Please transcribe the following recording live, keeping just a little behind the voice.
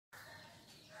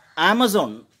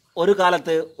Amazon ഒരു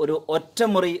കാലത്ത് ഒരു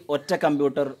ഒറ്റമുറി ഒറ്റ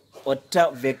കമ്പ്യൂട്ടർ ഒറ്റ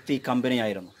വ്യക്തി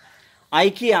കമ്പനിയായിരുന്നു.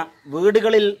 ഐക്കിയ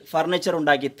വീടുകളിൽ ഫർണിച്ചർ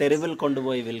ഉണ്ടാക്കി തെരുവിൽ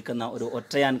കൊണ്ടുപോയി വിൽക്കുന്ന ഒരു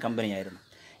ഒറ്റയാൻ കമ്പനിയായിരുന്നു.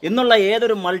 ഇന്നുള്ള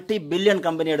ഏതൊരു മൾട്ടി ബില്യൺ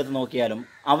കമ്പനി എടുത്ത് നോക്കിയാലും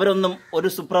അവരൊന്നും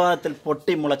ഒരു സുപ്രഭാതത്തിൽ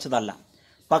പൊട്ടി മുളച്ചതല്ല.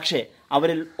 പക്ഷേ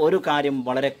അവരിൽ ഒരു കാര്യം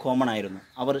വളരെ കോമൺ ആയിരുന്നു.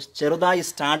 അവർ ചെറുതായി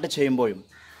സ്റ്റാർട്ട് ചെയ്യുമ്പോഴും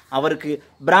അവർക്ക്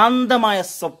ഭ്രാന്തമായ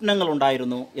സ്വപ്നങ്ങൾ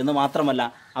ഉണ്ടായിരുന്നു എന്ന് മാത്രമല്ല,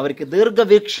 അവർക്ക്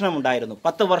ദീർഘവീക്ഷണം ഉണ്ടായിരുന്നു.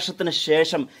 10 വർഷത്തിന്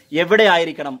ശേഷം എവിടെ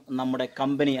ആയിരിക്കണം നമ്മുടെ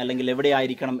കമ്പനി, അല്ലെങ്കിൽ എവിടെ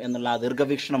ആയിരിക്കണം എന്നുള്ള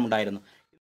ദീർഘവീക്ഷണം ഉണ്ടായിരുന്നു.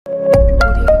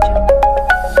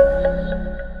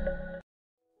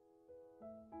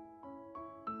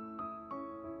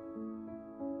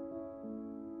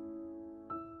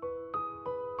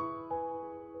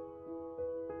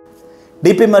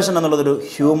 ഡീപ്പ് ഇമേർഷൻ എന്നുള്ളതൊരു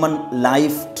ഹ്യൂമൻ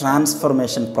ലൈഫ്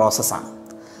ട്രാൻസ്ഫർമേഷൻ പ്രോസസ്സാണ്.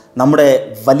 നമ്മുടെ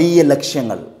വലിയ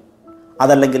ലക്ഷ്യങ്ങൾ,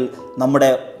 അതല്ലെങ്കിൽ നമ്മുടെ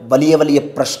വലിയ വലിയ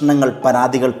പ്രശ്നങ്ങൾ,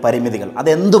 പരാതികൾ, പരിമിതികൾ,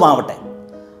 അതെന്തുമാവട്ടെ,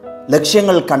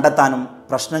 ലക്ഷ്യങ്ങൾ കണ്ടെത്താനും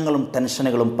പ്രശ്നങ്ങളും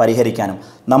ടെൻഷനുകളും പരിഹരിക്കാനും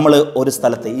നമ്മൾ ഒരു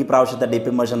സ്ഥലത്ത്, ഈ പ്രാവശ്യത്തെ ഡീപ്പ്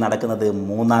ഇമേർഷൻ നടക്കുന്നത്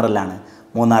മൂന്നാറിലാണ്.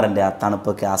 മൂന്നാറിൻ്റെ ആ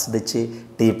തണുപ്പൊക്കെ ആസ്വദിച്ച്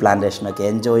ടീ പ്ലാന്റേഷനൊക്കെ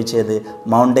എൻജോയ് ചെയ്ത്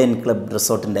മൗണ്ടെയിൻ ക്ലബ്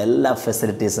റിസോർട്ടിൻ്റെ എല്ലാ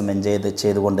ഫെസിലിറ്റീസും എൻജോയ്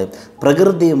ചെയ്തുകൊണ്ട്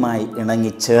പ്രകൃതിയുമായി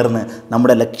ഇണങ്ങി ചേർന്ന്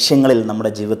നമ്മുടെ ലക്ഷ്യങ്ങളിൽ,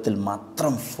 നമ്മുടെ ജീവിതത്തിൽ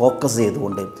മാത്രം ഫോക്കസ്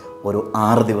ചെയ്തുകൊണ്ട് ഒരു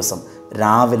 6 ദിവസം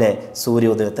രാവിലെ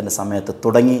സൂര്യോദയത്തിൻ്റെ സമയത്ത്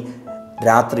തുടങ്ങി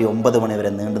രാത്രി 9 മണി വരെ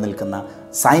നീണ്ടു നിൽക്കുന്ന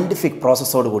സയൻറ്റിഫിക്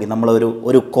പ്രോസസ്സോടുകൂടി നമ്മൾ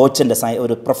ഒരു കോച്ചിൻ്റെ,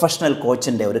 ഒരു പ്രൊഫഷണൽ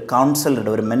കോച്ചിൻ്റെ, ഒരു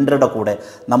കൗൺസിലറുടെ, ഒരു മെൻറ്ററുടെ കൂടെ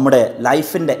നമ്മുടെ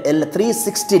ലൈഫിൻ്റെ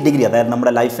 360 ഡിഗ്രി, അതായത്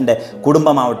നമ്മുടെ ലൈഫിൻ്റെ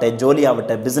കുടുംബമാവട്ടെ,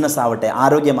 ജോലിയാവട്ടെ, ബിസിനസ് ആവട്ടെ,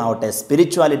 ആരോഗ്യമാവട്ടെ,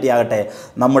 സ്പിരിച്വാലിറ്റി ആകട്ടെ,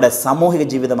 നമ്മുടെ സാമൂഹിക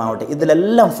ജീവിതമാവട്ടെ,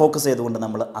 ഇതിലെല്ലാം ഫോക്കസ് ചെയ്തുകൊണ്ട്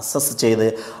നമ്മൾ അസസ് ചെയ്ത്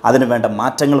അതിന് വേണ്ട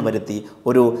മാറ്റങ്ങൾ വരുത്തി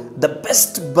the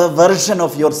best version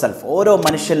of your self, ഓരോ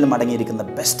മനുഷ്യനിലും അടങ്ങിയിരിക്കുന്ന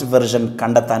ബെസ്റ്റ് വെർഷൻ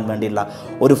കണ്ടെത്താൻ വേണ്ടിയുള്ള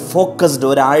ഒരു ഫോക്കസ്ഡ്,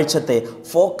 ഒരാഴ്ചത്തെ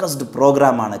ഫോക്കസ്ഡ്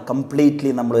പ്രോഗ്രാമാണ്. കംപ്ലീറ്റ്ലി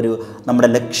നമ്മുടെ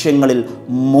ലക്ഷ്യങ്ങളിൽ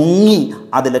മുങ്ങി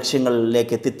അത്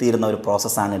ലക്ഷ്യങ്ങളിലേക്ക് എത്തിത്തീരുന്ന ഒരു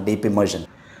പ്രോസസ്സാണ് deep immersion.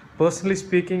 Personally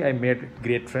speaking, I made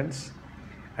great friends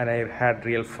and I had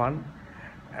real fun,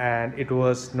 and it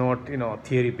was not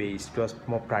theory based, it was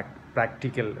more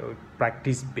practical,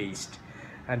 practice based,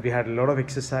 and we had a lot of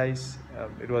exercise.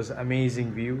 It was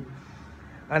amazing view,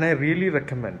 and I really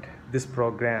recommend this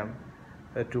program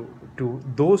to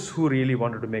those who really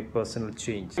wanted to make personal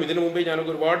change. ഇതിനു മുമ്പേ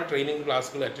ഞാനൊക്കെ ഒരുപാട് training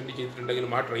ക്ലാസ്സുകൾ attend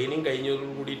ചെയ്തിട്ടുണ്ടെങ്കിലും ആ training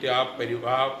കഴിഞ്ഞതോടു കൂടിയിട്ട്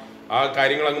ആ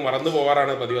കാര്യങ്ങൾ അങ്ങ് മറന്നു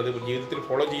പോകാറാണ് പതിവ്. അത് ജീവിതത്തിൽ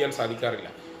ഫോളോ ചെയ്യാൻ സാധിക്കാറില്ല.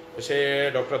 പക്ഷേ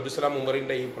ഡോക്ടർ അബ്ദുസ്സലാം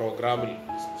ഉമറിൻ്റെ ഈ പ്രോഗ്രാമിൽ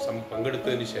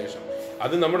പങ്കെടുത്തതിന് ശേഷം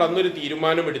അത് നമ്മൾ അന്നൊരു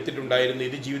തീരുമാനം എടുത്തിട്ടുണ്ടായിരുന്നു,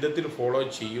 ഇത് ജീവിതത്തിൽ ഫോളോ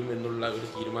ചെയ്യും എന്നുള്ള ഒരു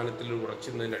തീരുമാനത്തിൽ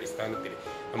ഉറച്ചുന്നതിൻ്റെ അടിസ്ഥാനത്തിൽ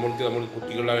നമ്മൾ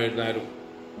കുട്ടികളായിരുന്നാലും,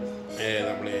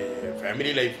 നമ്മളെ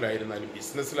ഫാമിലി ലൈഫിലായിരുന്നാലും,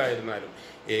 ബിസിനസ്സിലായിരുന്നാലും,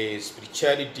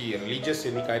 സ്പിരിച്വാലിറ്റി, റിലീജിയസ്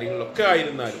എന്നീ കാര്യങ്ങളിലൊക്കെ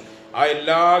ആയിരുന്നാലും ആ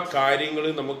എല്ലാ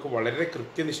കാര്യങ്ങളും നമുക്ക് വളരെ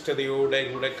കൃത്യനിഷ്ഠതയോടെ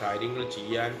കൂടെ കാര്യങ്ങൾ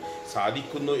ചെയ്യാൻ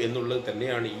സാധിക്കുന്നു എന്നുള്ളത്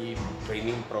തന്നെയാണ് ഈ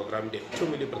ട്രെയിനിങ് പ്രോഗ്രാമിൻ്റെ ഏറ്റവും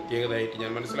വലിയ പ്രത്യേകതയായിട്ട്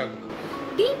ഞാൻ മനസ്സിലാക്കുന്നത്.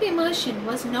 Deep Immersion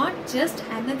was not just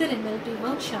another NLP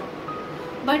workshop,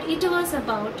 but it was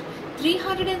about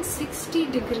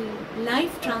 360-degree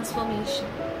life transformation.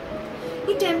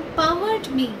 It empowered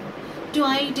me to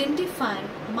identify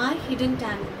my hidden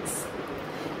talents.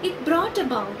 It brought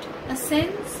about a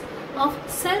sense of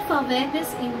self-awareness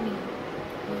in me.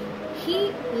 He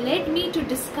led me to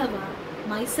discover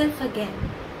myself again,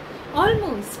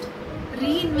 almost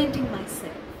reinventing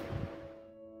myself.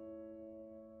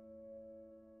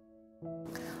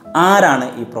 ആരാണ്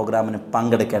ഈ പ്രോഗ്രാമിന്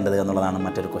പങ്കെടുക്കേണ്ടത് എന്നുള്ളതാണ്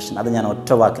മറ്റൊരു question. അത് ഞാൻ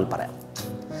ഒറ്റ വാക്കിൽ പറയാം.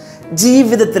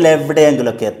 ജീവിതത്തിൽ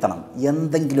എവിടെയെങ്കിലുമൊക്കെ എത്തണം,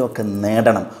 എന്തെങ്കിലുമൊക്കെ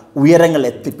നേടണം, ഉയരങ്ങൾ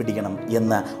എത്തിപ്പിടിക്കണം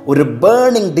എന്ന ഒരു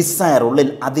ബേണിംഗ് ഡിസയർ, ഉള്ളിൽ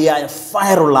അതിയായ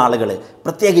ഫയറുള്ള ആളുകൾ,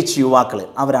 പ്രത്യേകിച്ച് യുവാക്കൾ,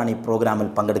 അവരാണ് ഈ പ്രോഗ്രാമിൽ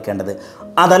പങ്കെടുക്കേണ്ടത്.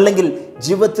 അതല്ലെങ്കിൽ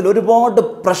ജീവിതത്തിൽ ഒരുപാട്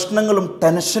പ്രശ്നങ്ങളും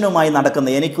ടെൻഷനുമായി നടക്കുന്ന,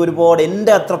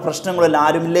 എൻ്റെ അത്ര പ്രശ്നങ്ങളിൽ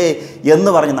ആരുമില്ലേ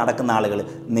എന്ന് പറഞ്ഞ് നടക്കുന്ന ആളുകൾ,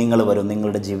 നിങ്ങൾ വരും.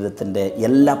 നിങ്ങളുടെ ജീവിതത്തിൻ്റെ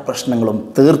എല്ലാ പ്രശ്നങ്ങളും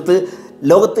തീർത്ത്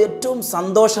ലോകത്ത് ഏറ്റവും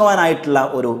സന്തോഷവാനായിട്ടുള്ള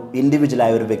ഒരു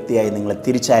ഇൻഡിവിജ്വലായ ഒരു വ്യക്തിയായി നിങ്ങളെ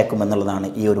തിരിച്ചയക്കുമെന്നുള്ളതാണ്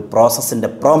ഈ ഒരു പ്രോസസ്സിന്റെ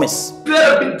promise.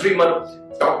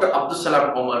 Dr. Abdussalam,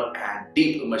 Omar, and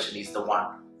Deep Immersion is the one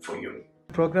for you.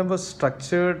 The program was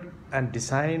structured and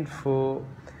designed for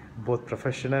both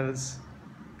professionals,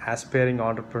 aspiring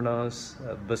entrepreneurs,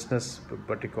 business,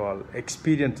 what you call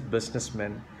experienced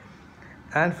businessmen,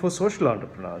 and for social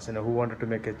entrepreneurs, who wanted to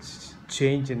make a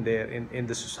change in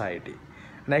the society.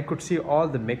 And I could see all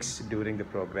the mix during the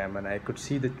program, and I could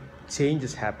see the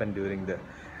changes happen during the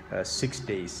 6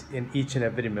 days in each and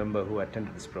every member who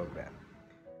attended this program.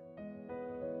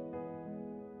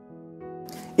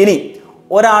 ഇനി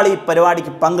ഒരാൾ ഈ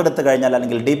പരിപാടിക്ക് പങ്കെടുത്തു കഴിഞ്ഞാൽ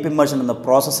അല്ലെങ്കിൽ deep immersion എന്ന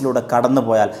പ്രോസസ്സിലൂടെ കടന്നു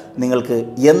പോയാൽ നിങ്ങൾക്ക്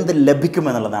എന്ത്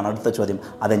ലഭിക്കുമെന്നുള്ളതാണ് അടുത്ത ചോദ്യം.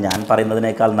 അത് ഞാൻ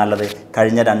പറയുന്നതിനേക്കാൾ നല്ലത്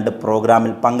കഴിഞ്ഞ 2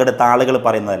 പ്രോഗ്രാമിൽ പങ്കെടുത്ത ആളുകൾ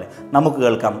പറയുന്നതല്ലേ. നമുക്ക്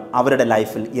കേൾക്കാം അവരുടെ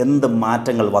ലൈഫിൽ എന്ത്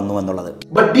മാറ്റങ്ങൾ വന്നു എന്നുള്ളത്.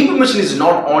 But deep immersion is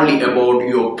not only about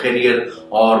your career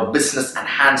or business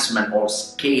enhancement or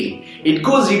scaling. It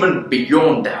goes even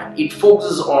beyond that. It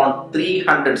focuses on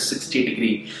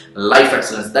 360-degree life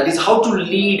excellence. That is how to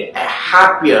lead a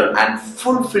happier and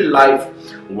fulfilled life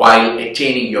while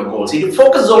attaining your goals. It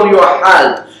focuses on your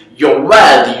health, your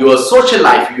wealth, your social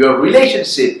life, your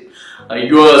relationship,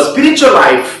 your spiritual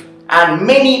life, and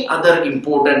many other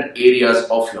important areas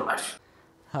of your life.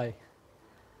 Hi.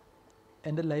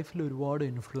 എൻ്റെ ലൈഫിൽ ഒരുപാട്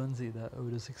influence ചെയ്ത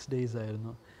ഒരു 6 days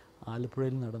ആയിരുന്നു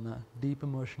ആലപ്പുഴയിൽ നടന്ന deep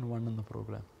immersion 1 എന്ന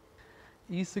programme.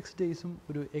 ഈ 6 daysഉം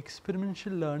ഒരു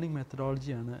എക്സ്പെരിമെൻഷ്യൽ ലേണിംഗ്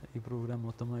മെത്തഡോളജിയാണ് ഈ പ്രോഗ്രാം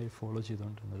മൊത്തമായി ഫോളോ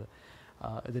ചെയ്തുകൊണ്ടിരുന്നത്.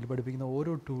 ഇതിൽ പഠിപ്പിക്കുന്ന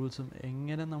ഓരോ ടൂൾസും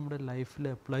എങ്ങനെ നമ്മുടെ ലൈഫിൽ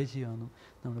അപ്ലൈ ചെയ്യാമെന്നും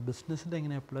നമ്മുടെ ബിസിനസ്സിൽ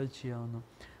എങ്ങനെ അപ്ലൈ ചെയ്യാമെന്നും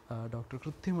ഡോക്ടർ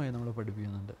കൃത്യമായി നമ്മളെ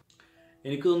പഠിപ്പിക്കുന്നുണ്ട്.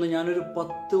 എനിക്ക് തോന്നുന്നു ഞാനൊരു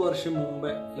 10 വർഷം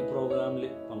മുമ്പേ ഈ പ്രോഗ്രാമിൽ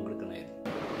പങ്കെടുക്കണമായിരുന്നു.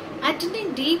 Attending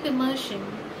deep immersion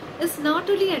is not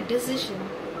only a decision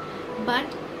but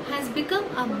has become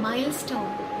a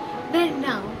milestone where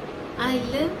now I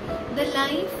live the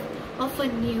life of a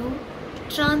new,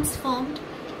 transformed,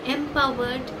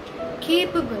 empowered,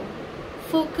 capable,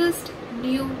 focused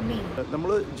new me.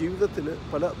 നമ്മൾ ജീവിതത്തിൽ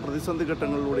പല പ്രതിസന്ധി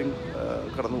ഘട്ടങ്ങളിലൂടെയും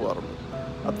കടന്നു പോകാറുണ്ട്.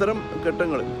 അത്തരം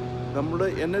ഘട്ടങ്ങളിൽ നമ്മുടെ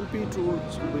NLP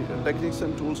tools, techniques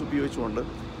and tools ഉപയോഗിച്ചുകൊണ്ട്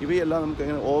ഇവയെല്ലാം നമുക്ക്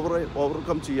എങ്ങനെ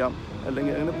ഓവർകം ചെയ്യാം,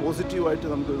 അല്ലെങ്കിൽ എങ്ങനെ പോസിറ്റീവായിട്ട്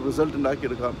നമുക്ക് റിസൾട്ട്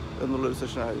ഉണ്ടാക്കിയെടുക്കാം എന്നുള്ളൊരു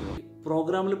സെഷനായിരുന്നു.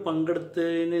 പ്രോഗ്രാമിൽ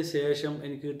പങ്കെടുത്തതിന് ശേഷം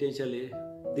എനിക്ക് കിട്ടിയ വെച്ചാൽ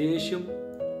ദേഷ്യം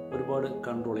ഒരുപാട്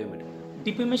കൺട്രോൾ ചെയ്യാൻ പറ്റും.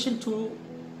 ഡീപ്പ് ഇമേർഷൻ 2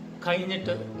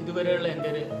 കഴിഞ്ഞിട്ട് ഇതുവരെയുള്ള എൻ്റെ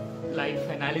ഒരു ലൈഫ്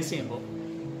അനാലിസ് ചെയ്യുമ്പോൾ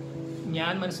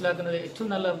ഞാൻ മനസ്സിലാക്കുന്നത് ഏറ്റവും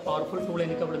നല്ല പവർഫുൾ ടൂൾ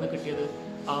എനിക്ക് അവിടെ നിന്ന് കിട്ടിയത്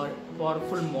ആ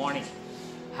പവർഫുൾ മോർണിംഗ്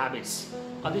ഹാബിറ്റ്സ്.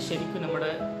 അത് ശരിക്കും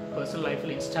നമ്മുടെ പേഴ്സണൽ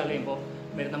ലൈഫിൽ ഇൻസ്റ്റാൾ ചെയ്യുമ്പോൾ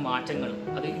വരുന്ന മാറ്റങ്ങൾ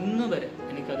അത് ഇന്ന് വരെ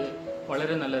എനിക്കത്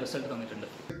വളരെ നല്ല റിസൾട്ട് തന്നിട്ടുണ്ട്.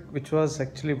 Which was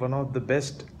actually one of the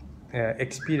best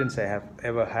experience I have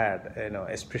ever had,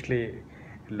 especially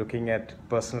looking at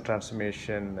personal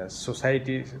transformation,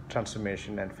 society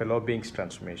transformation and fellow beings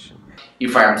transformation.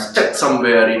 If I am stuck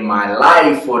somewhere in my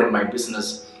life or in my business,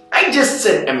 I just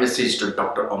send a message to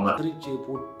Dr. Omar.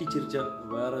 പൊട്ടിച്ചിരിച്ച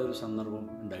വേറെ ഒരു സന്ദർഭം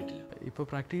ഉണ്ടായിട്ടില്ല. ഇപ്പോൾ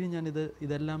practically ഞാൻ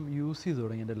ഇതെല്ലാം use ചെയ്ത്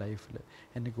തുടങ്ങി എൻ്റെ ലൈഫിൽ.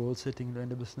 എൻ്റെ ഗോൾ സെറ്റിങ്ങിലും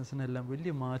എൻ്റെ ബിസിനസ്സിനെല്ലാം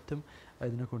വലിയ മാറ്റം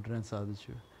ഇതിനെ കൊണ്ടുവരാൻ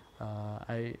സാധിച്ചു.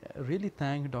 I really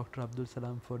thank Dr.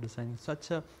 Abdussalam for designing such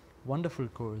a wonderful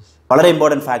course. വളരെ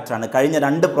ഇമ്പോർട്ടൻറ്റ് ഫാക്ടറാണ്. കഴിഞ്ഞ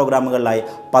 2 പ്രോഗ്രാമുകളിലായി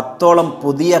 10ഓളം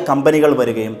പുതിയ കമ്പനികൾ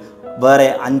വരികയും വേറെ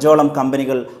 5ഓളം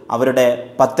കമ്പനികൾ അവരുടെ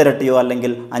 10 ഇരട്ടിയോ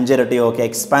അല്ലെങ്കിൽ 5 ഇരട്ടിയോ ഒക്കെ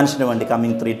എക്സ്പാൻഷന് വേണ്ടി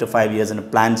കമ്മിങ് 3 to 5 years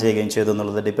പ്ലാൻ ചെയ്യുകയും ചെയ്തു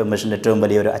എന്നുള്ളത് ഡീപ്പ് ഇമേർഷൻ്റെ ഏറ്റവും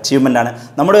വലിയൊരു അച്ചീവ്മെൻ്റാണ്.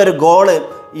 നമ്മുടെ ഒരു ഗോള്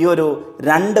ഈ ഒരു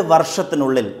 2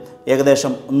 വർഷത്തിനുള്ളിൽ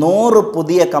ഏകദേശം 100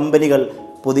 പുതിയ കമ്പനികൾ,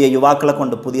 പുതിയ യുവാക്കളെ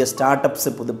കൊണ്ട് പുതിയ സ്റ്റാർട്ടപ്പ്സ്,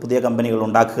 പുതിയ കമ്പനികൾ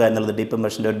ഉണ്ടാക്കുക എന്നുള്ളത് ഡീപ്പ്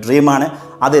ഇമേർഷൻ്റെ ഒരു ഡ്രീമാണ്.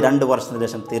 അത് 2 വർഷത്തിന്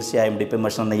ശേഷം തീർച്ചയായും ഡീപ്പ്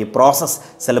ഇമേർഷൻ എന്ന ഈ പ്രോസസ്സ്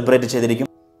സെലിബ്രേറ്റ് ചെയ്തിരിക്കും.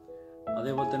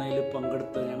 അതേപോലെ തന്നെ അതിൽ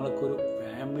പങ്കെടുത്ത് ഞങ്ങൾക്കൊരു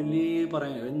ഫാമിലി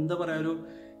എന്താ പറയുക, ഒരു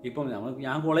ഇപ്പം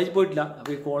ഞാൻ കോളേജിൽ പോയിട്ടില്ല,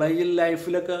 അപ്പോൾ ഈ കോളേജിൽ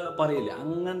ലൈഫിലൊക്കെ പറയില്ല,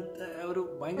 അങ്ങനത്തെ ഒരു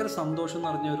ഭയങ്കര സന്തോഷം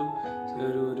നിറഞ്ഞൊരു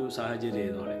ഒരു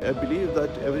സാഹചര്യമായിരുന്നു അവിടെ. I believe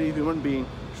that every human being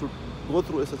should go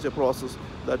through such a process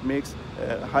that makes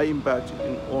a high impact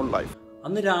in own life.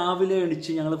 അന്ന് രാവിലെ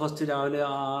എണിച്ച് ഞങ്ങൾ ഫസ്റ്റ് രാവിലെ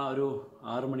ഒരു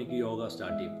 6 മണിക്ക് യോഗ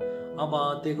സ്റ്റാർട്ട് ചെയ്യും. ആ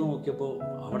ഭാഗത്തേക്ക് നോക്കിയപ്പോൾ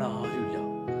അവിടെ ആരുമില്ല.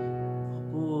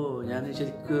 അപ്പോൾ ഞാൻ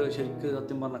ശരിക്ക്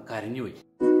സത്യം പറഞ്ഞാൽ കരഞ്ഞുപോയി.